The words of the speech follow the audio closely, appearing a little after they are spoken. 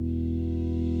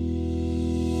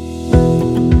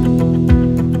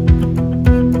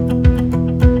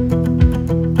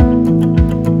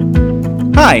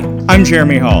Hi, I'm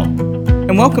Jeremy Hall,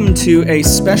 and welcome to a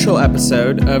special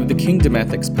episode of the Kingdom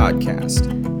Ethics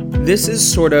Podcast. This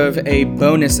is sort of a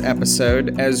bonus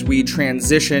episode as we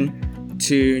transition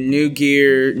to new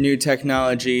gear, new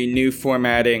technology, new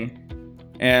formatting,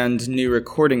 and new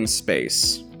recording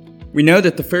space. We know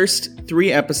that the first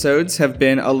 3 episodes have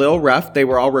been a little rough. They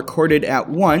were all recorded at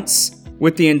once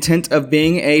with the intent of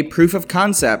being a proof of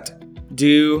concept.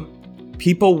 Do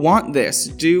people want this?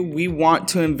 Do we want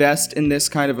to invest in this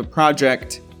kind of a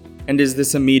project? And is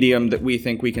this a medium that we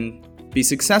think we can be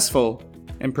successful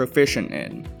and proficient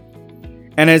in?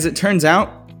 And as it turns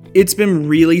out, it's been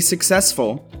really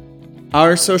successful.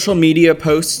 Our social media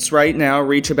posts right now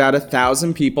reach about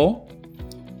 1,000 people.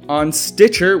 On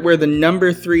Stitcher, we're the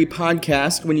number 3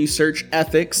 podcast when you search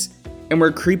ethics, and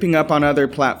we're creeping up on other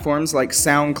platforms like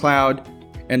SoundCloud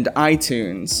and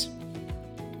iTunes.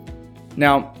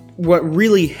 Now, what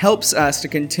really helps us to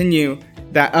continue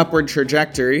that upward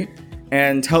trajectory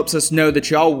and helps us know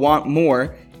that y'all want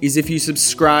more is if you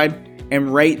subscribe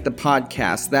and rate the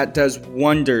podcast. That does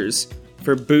wonders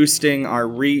for boosting our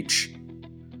reach.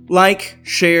 Like,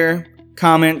 share,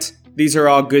 comment, these are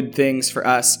all good things for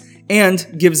us and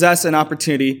gives us an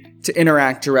opportunity to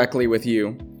interact directly with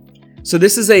you. So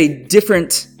this is a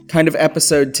different kind of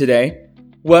episode today.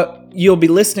 What you'll be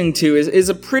listening to is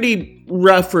a pretty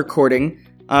rough recording.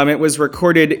 It was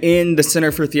recorded in the Center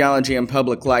for Theology and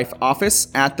Public Life office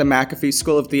at the McAfee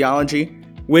School of Theology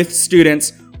with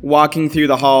students walking through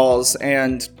the halls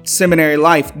and seminary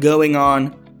life going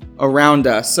on around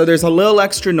us. So there's a little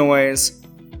extra noise.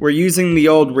 We're using the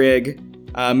old rig.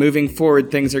 Moving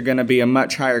forward, things are going to be a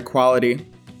much higher quality.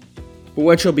 But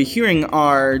what you'll be hearing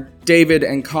are David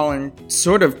and Colin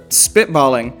sort of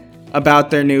spitballing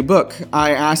about their new book.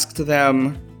 I asked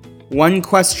them one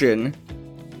question.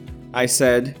 I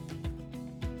said,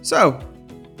 "So,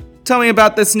 tell me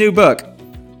about this new book."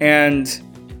 And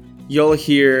you'll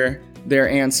hear their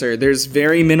answer. There's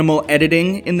very minimal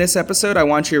editing in this episode. I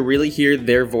want you to really hear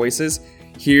their voices,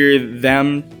 hear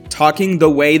them talking the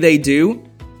way they do.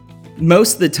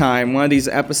 Most of the time, one of these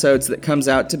episodes that comes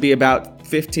out to be about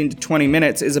 15 to 20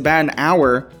 minutes is about an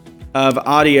hour of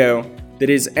audio that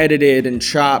is edited and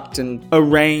chopped and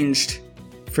arranged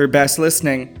for best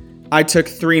listening. I took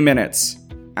 3 minutes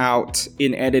out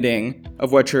in editing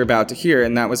of what you're about to hear,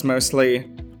 and that was mostly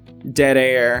dead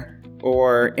air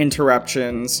or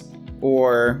interruptions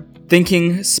or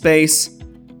thinking space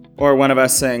or one of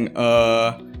us saying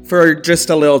for just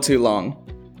a little too long.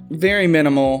 Very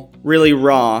minimal, really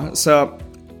raw, so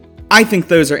I think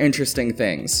those are interesting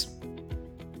things.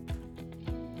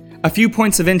 A few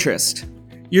points of interest.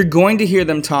 You're going to hear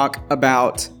them talk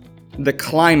about the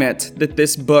climate that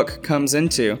this book comes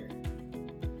into.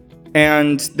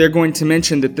 And they're going to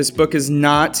mention that this book is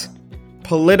not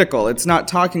political. It's not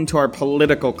talking to our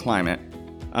political climate.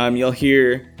 You'll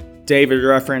hear David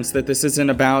reference that this isn't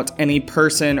about any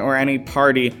person or any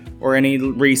party or any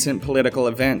recent political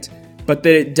event, but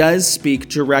that it does speak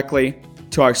directly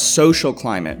to our social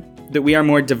climate, that we are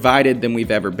more divided than we've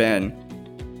ever been.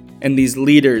 And these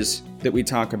leaders that we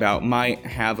talk about might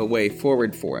have a way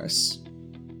forward for us.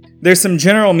 There's some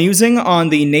general musing on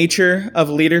the nature of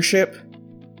leadership,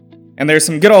 and there's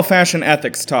some good old-fashioned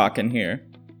ethics talk in here.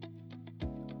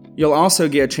 You'll also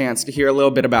get a chance to hear a little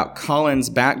bit about Colin's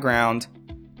background.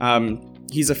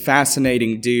 He's a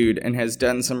fascinating dude and has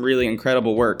done some really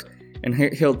incredible work, and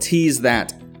he'll tease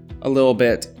that a little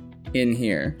bit in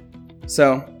here.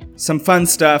 So, some fun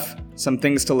stuff, some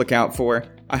things to look out for.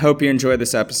 I hope you enjoy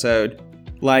this episode.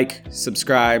 Like,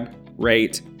 subscribe,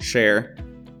 rate, share.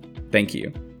 Thank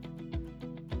you.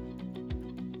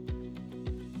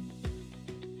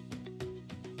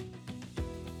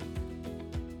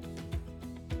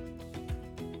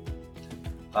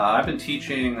 I've been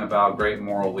teaching about great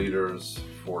moral leaders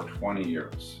for 20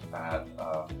 years at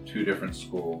 2 different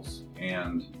schools,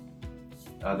 and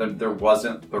there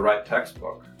wasn't the right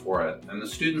textbook for it. And the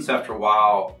students, after a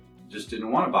while, just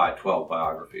didn't want to buy 12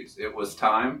 biographies. It was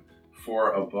time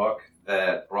for a book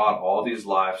that brought all these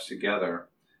lives together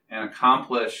and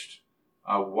accomplished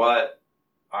what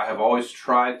I have always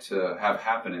tried to have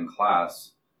happen in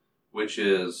class, which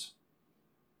is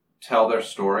tell their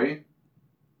story,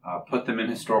 put them in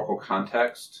historical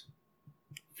context,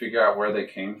 figure out where they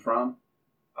came from,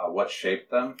 what shaped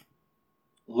them,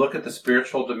 look at the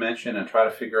spiritual dimension and try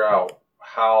to figure out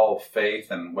how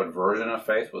faith and what version of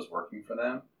faith was working for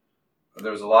them.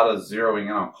 There's a lot of zeroing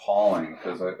in on calling,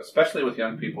 because especially with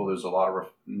young people, there's a lot of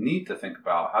need to think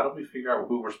about how do we figure out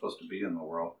who we're supposed to be in the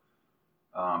world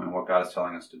and what God is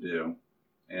telling us to do.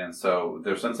 And so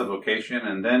their sense of vocation,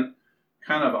 and then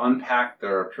kind of unpack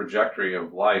their trajectory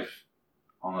of life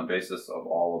on the basis of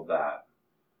all of that.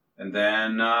 And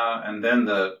then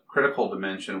the critical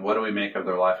dimension, what do we make of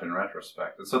their life in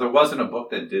retrospect? And so there wasn't a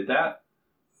book that did that.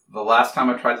 The last time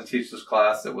I tried to teach this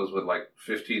class, it was with like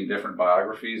 15 different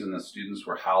biographies, and the students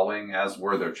were howling, as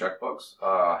were their checkbooks,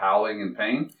 howling in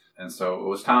pain. And so it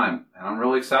was time. And I'm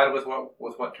really excited with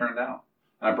what turned out.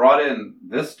 And I brought in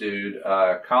this dude,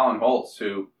 Colin Holtz,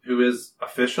 who is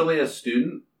officially a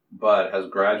student, but has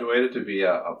graduated to be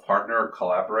a partner,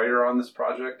 collaborator on this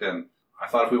project. And I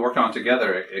thought if we worked on it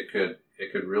together, it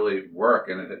could really work,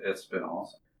 and it's been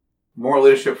awesome. Moral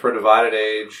Leadership for a Divided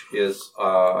Age is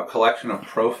a collection of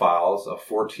profiles of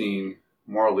 14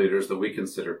 moral leaders that we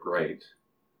consider great,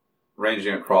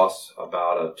 ranging across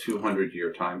about a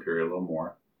 200-year time period, a little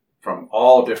more, from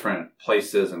all different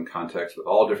places and contexts with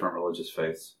all different religious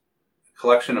faiths. A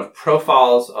collection of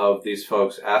profiles of these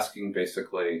folks asking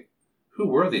basically, who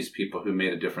were these people who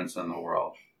made a difference in the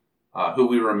world? Who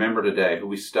we remember today, who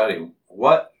we study.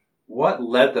 What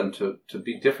led them to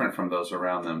be different from those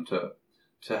around them,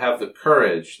 to have the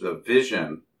courage, the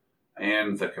vision,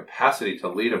 and the capacity to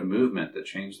lead a movement that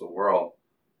changed the world?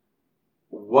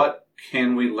 What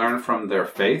can we learn from their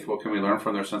faith? What can we learn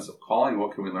from their sense of calling?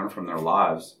 What can we learn from their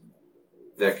lives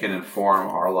that can inform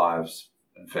our lives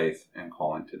and faith and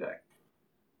calling today?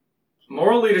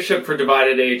 Moral Leadership for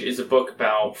Divided Age is a book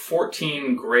about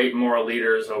 14 great moral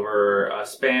leaders over a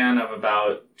span of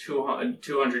about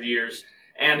 200 years.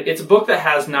 And it's a book that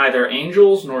has neither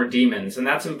angels nor demons. And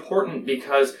that's important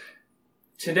because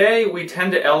today we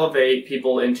tend to elevate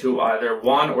people into either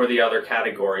one or the other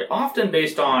category, often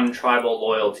based on tribal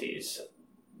loyalties.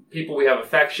 People we have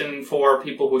affection for,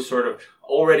 people who sort of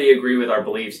already agree with our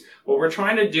beliefs. What we're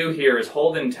trying to do here is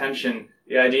hold in tension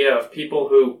the idea of people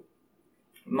who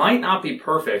might not be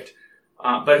perfect,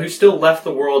 but who still left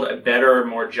the world a better,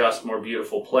 more just, more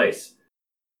beautiful place.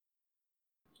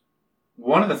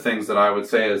 One of the things that I would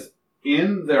say is,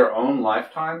 in their own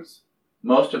lifetimes,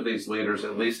 most of these leaders,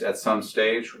 at least at some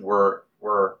stage, were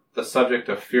the subject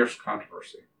of fierce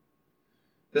controversy.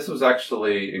 This was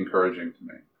actually encouraging to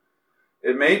me.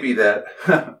 It may be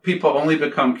that people only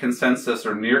become consensus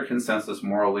or near consensus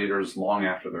moral leaders long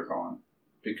after they're gone,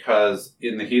 because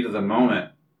in the heat of the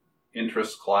moment,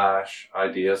 interests clash,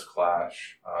 ideas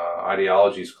clash,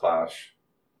 ideologies clash.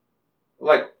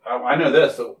 Like, I know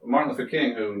this, Martin Luther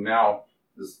King, who now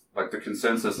is like the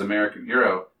consensus American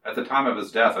hero, at the time of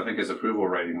his death, I think his approval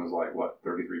rating was like,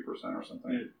 33% or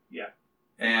something? Yeah.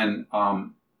 And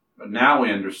but now we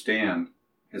understand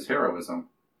his heroism.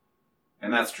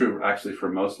 And that's true, actually, for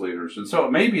most leaders. And so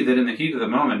it may be that in the heat of the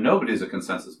moment, nobody's a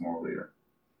consensus moral leader.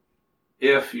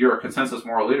 If you're a consensus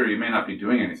moral leader, you may not be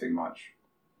doing anything much.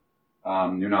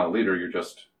 You're not a leader, you're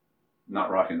just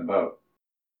not rocking the boat.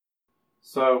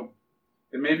 So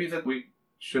it may be that we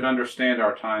should understand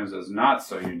our times as not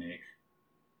so unique,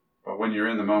 but when you're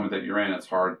in the moment that you're in, it's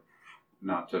hard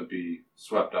not to be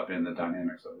swept up in the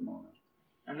dynamics of the moment.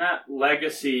 And that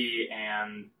legacy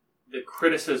and the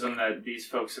criticism that these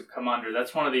folks have come under,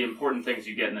 that's one of the important things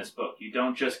you get in this book. You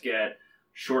don't just get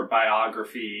short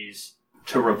biographies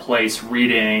to replace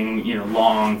reading,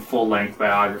 long, full-length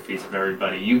biographies of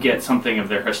everybody. You get something of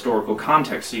their historical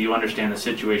context, so you understand the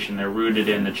situation they're rooted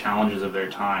in, the challenges of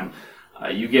their time.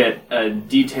 You get a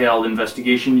detailed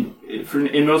investigation,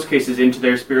 in most cases, into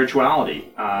their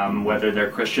spirituality, whether they're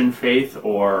Christian faith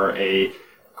or a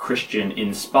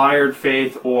Christian-inspired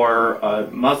faith or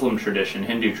a Muslim tradition,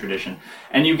 Hindu tradition.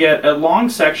 And you get a long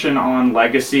section on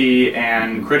legacy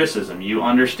and criticism. You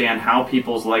understand how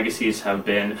people's legacies have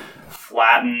been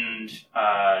flattened,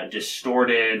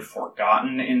 distorted,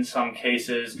 forgotten in some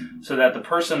cases, so that the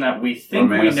person that we think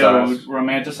we know,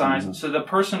 romanticized, so the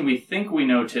person we think we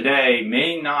know today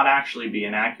may not actually be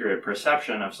an accurate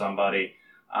perception of somebody,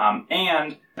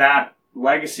 and that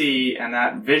legacy and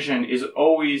that vision is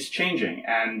always changing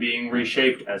and being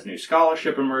reshaped as new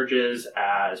scholarship emerges,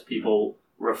 as people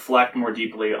reflect more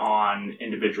deeply on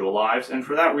individual lives. And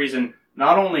for that reason,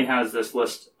 not only has this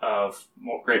list of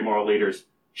great moral leaders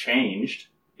changed,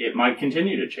 it might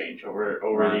continue to change over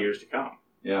the years to come.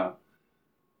 Yeah.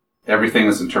 Everything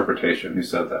is interpretation. Who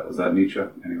said that? Was that Nietzsche?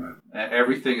 Anyway.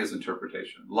 Everything is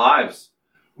interpretation. Lives.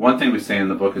 One thing we say in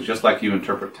the book is just like you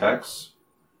interpret texts,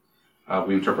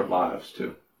 we interpret lives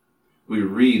too. We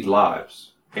read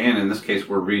lives. And in this case,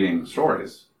 we're reading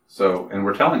stories. And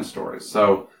we're telling stories.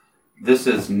 So this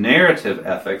is narrative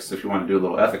ethics, if you want to do a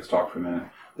little ethics talk for a minute.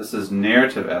 This is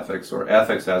narrative ethics, or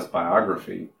ethics as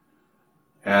biography,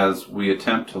 as we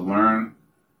attempt to learn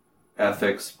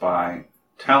ethics by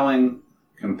telling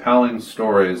compelling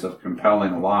stories of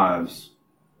compelling lives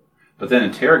but then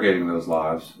interrogating those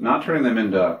lives, not turning them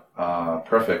into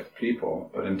perfect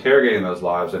people, but interrogating those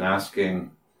lives and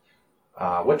asking,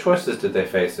 what choices did they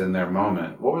face in their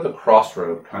moment? What were the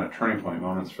crossroad kind of turning point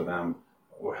moments for them?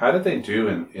 How did they do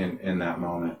in that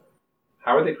moment?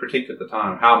 How were they critiqued at the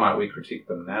time? How might we critique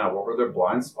them now? What were their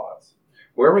blind spots?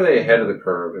 Where were they ahead of the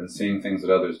curve and seeing things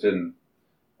that others didn't?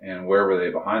 And where were they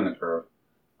behind the curve?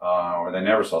 Or they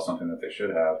never saw something that they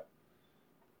should have?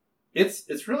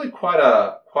 It's really quite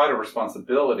a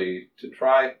responsibility to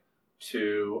try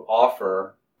to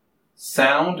offer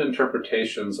sound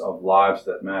interpretations of lives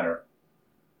that matter,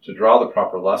 to draw the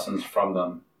proper lessons from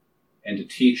them, and to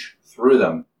teach through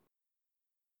them.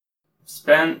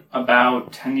 Spent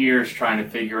about 10 years trying to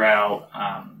figure out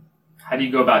how do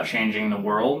you go about changing the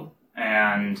world,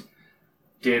 and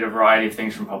did a variety of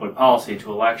things from public policy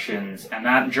to elections, and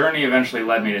that journey eventually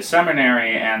led me to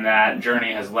seminary, and that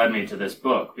journey has led me to this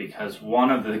book, because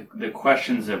one of the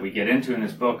questions that we get into in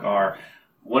this book are,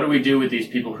 what do we do with these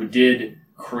people who did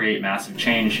create massive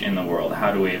change in the world?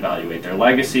 How do we evaluate their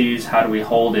legacies? How do we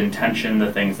hold in tension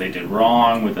the things they did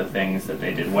wrong with the things that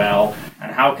they did well?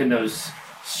 And how can those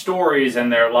stories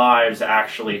and their lives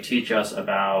actually teach us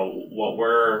about what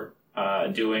we're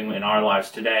doing in our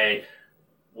lives today,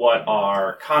 what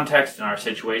our context and our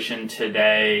situation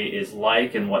today is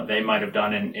like, and what they might have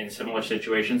done in similar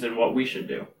situations, and what we should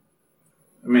do?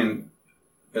 I mean,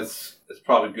 it's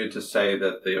probably good to say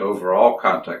that the overall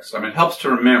context, it helps to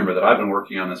remember that I've been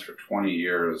working on this for 20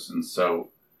 years, and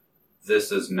so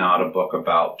this is not a book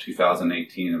about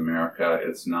 2018 America.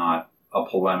 It's not a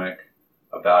polemic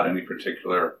about any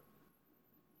particular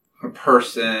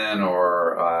person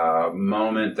or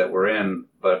moment that we're in,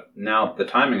 but now the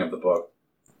timing of the book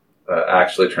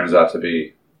actually turns out to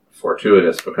be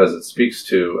fortuitous, because it speaks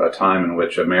to a time in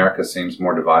which America seems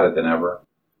more divided than ever.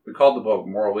 We called the book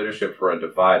Moral Leadership for a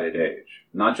Divided Age.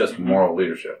 Not just moral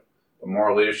leadership, but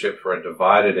moral leadership for a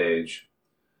divided age.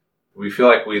 We feel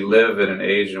like we live in an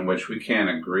age in which we can't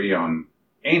agree on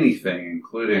anything,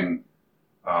 including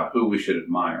who we should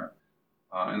admire.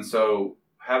 And so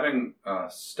having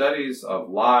studies of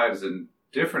lives in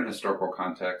different historical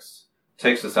contexts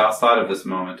takes us outside of this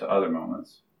moment to other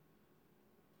moments.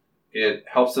 It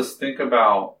helps us think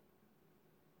about,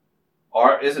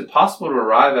 is it possible to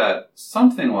arrive at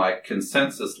something like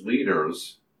consensus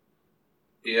leaders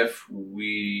if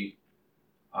we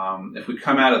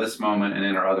come out of this moment and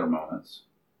enter other moments?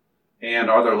 And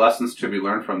are there lessons to be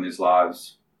learned from these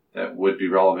lives that would be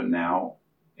relevant now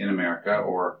in America,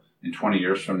 or in 20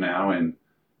 years from now in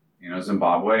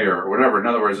Zimbabwe or whatever? In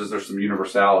other words, is there some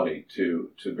universality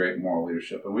to great moral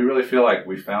leadership? And we really feel like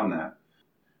we found that.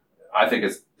 I think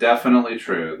it's definitely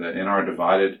true that in our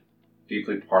divided,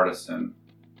 deeply partisan,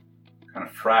 kind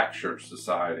of fractured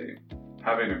society,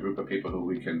 having a group of people who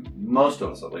we can, most of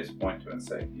us at least, point to and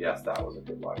say, yes, that was a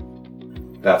good life.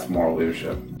 That's moral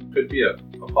leadership. Could be a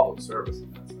public service in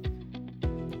that sense.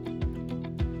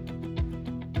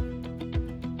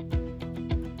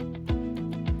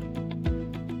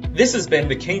 This has been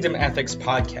the Kingdom Ethics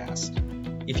Podcast.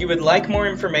 If you would like more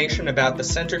information about the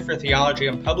Center for Theology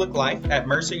and Public Life at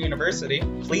Mercer University,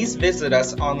 please visit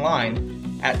us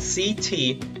online at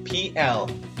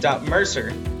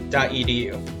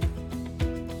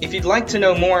ctpl.mercer.edu. If you'd like to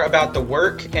know more about the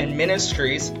work and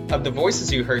ministries of the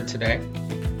voices you heard today,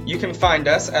 you can find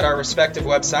us at our respective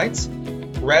websites,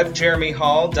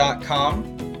 revjeremyhall.com,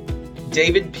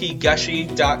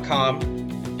 davidpgushy.com,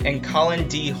 and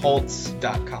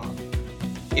colindholtz.com.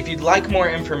 If you'd like more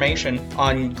information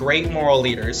on great moral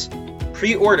leaders,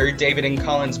 pre-order David and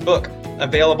Colin's book,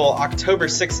 available October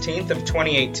 16th of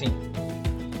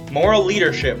 2018. Moral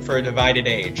Leadership for a Divided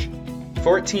Age.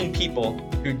 14 people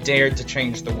who dared to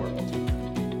change the world.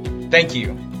 Thank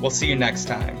you. We'll see you next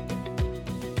time.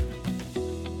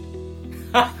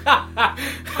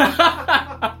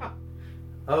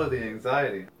 Oh, the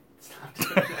anxiety.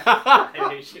 I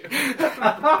hate you.